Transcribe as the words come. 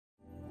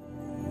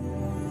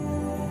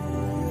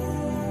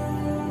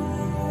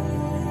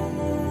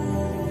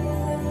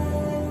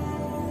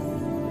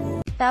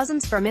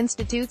thousands from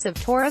institutes of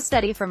Torah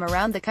study from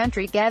around the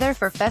country gather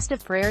for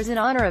festive prayers in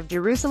honor of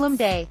Jerusalem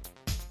Day.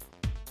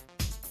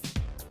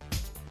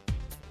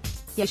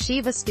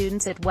 Yeshiva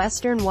students at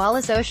Western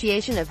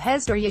WallAssociation of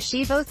Hesder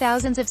Yeshivot.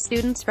 Thousands of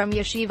students from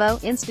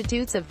Yeshivot,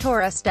 institutes of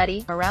Torah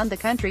study, around the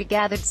country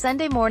gathered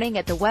Sunday morning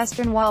at the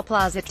Western Wall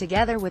Plaza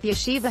together with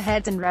Yeshiva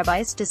heads and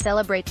rabbis to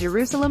celebrate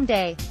Jerusalem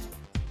Day.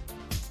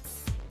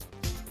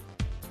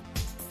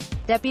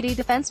 Deputy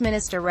Defense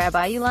Minister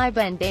Rabbi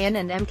Ben Dahan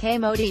and MK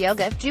Moti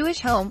Yogev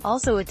Jewish Home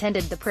also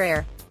attended the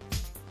prayer.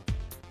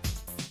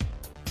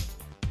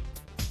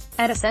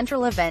 At a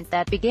central event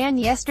that began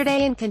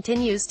yesterday and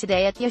continues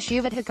today at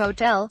Yeshivot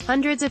Hotel,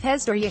 hundreds of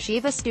Hesder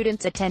Yeshiva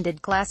students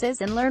attended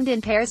classes and learned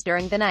in pairs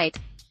during the night.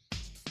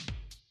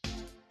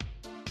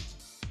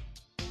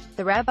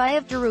 The Rabbi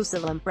of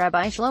Jerusalem,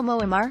 Rabbi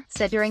Shlomo Amar,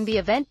 said during the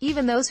event,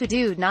 even those who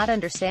do not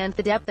understand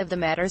the depth of the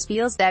matters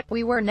feels that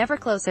we were never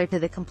closer to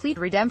the complete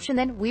redemption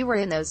than we were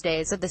in those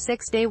days of the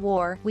Six-Day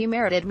War. We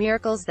merited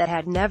miracles that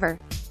had never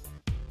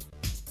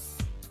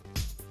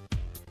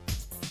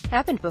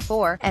happened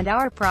before, and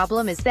our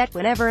problem is that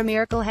whenever a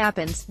miracle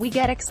happens, we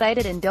get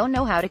excited and don't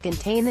know how to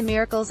contain the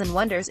miracles and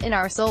wonders in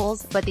our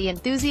souls, but the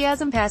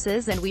enthusiasm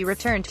passes and we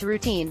return to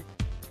routine.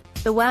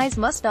 The wise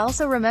must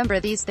also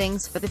remember these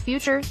things for the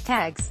future.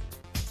 Tags.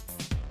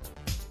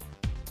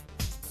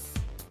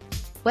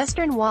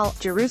 Western Wall,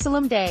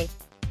 Jerusalem Day.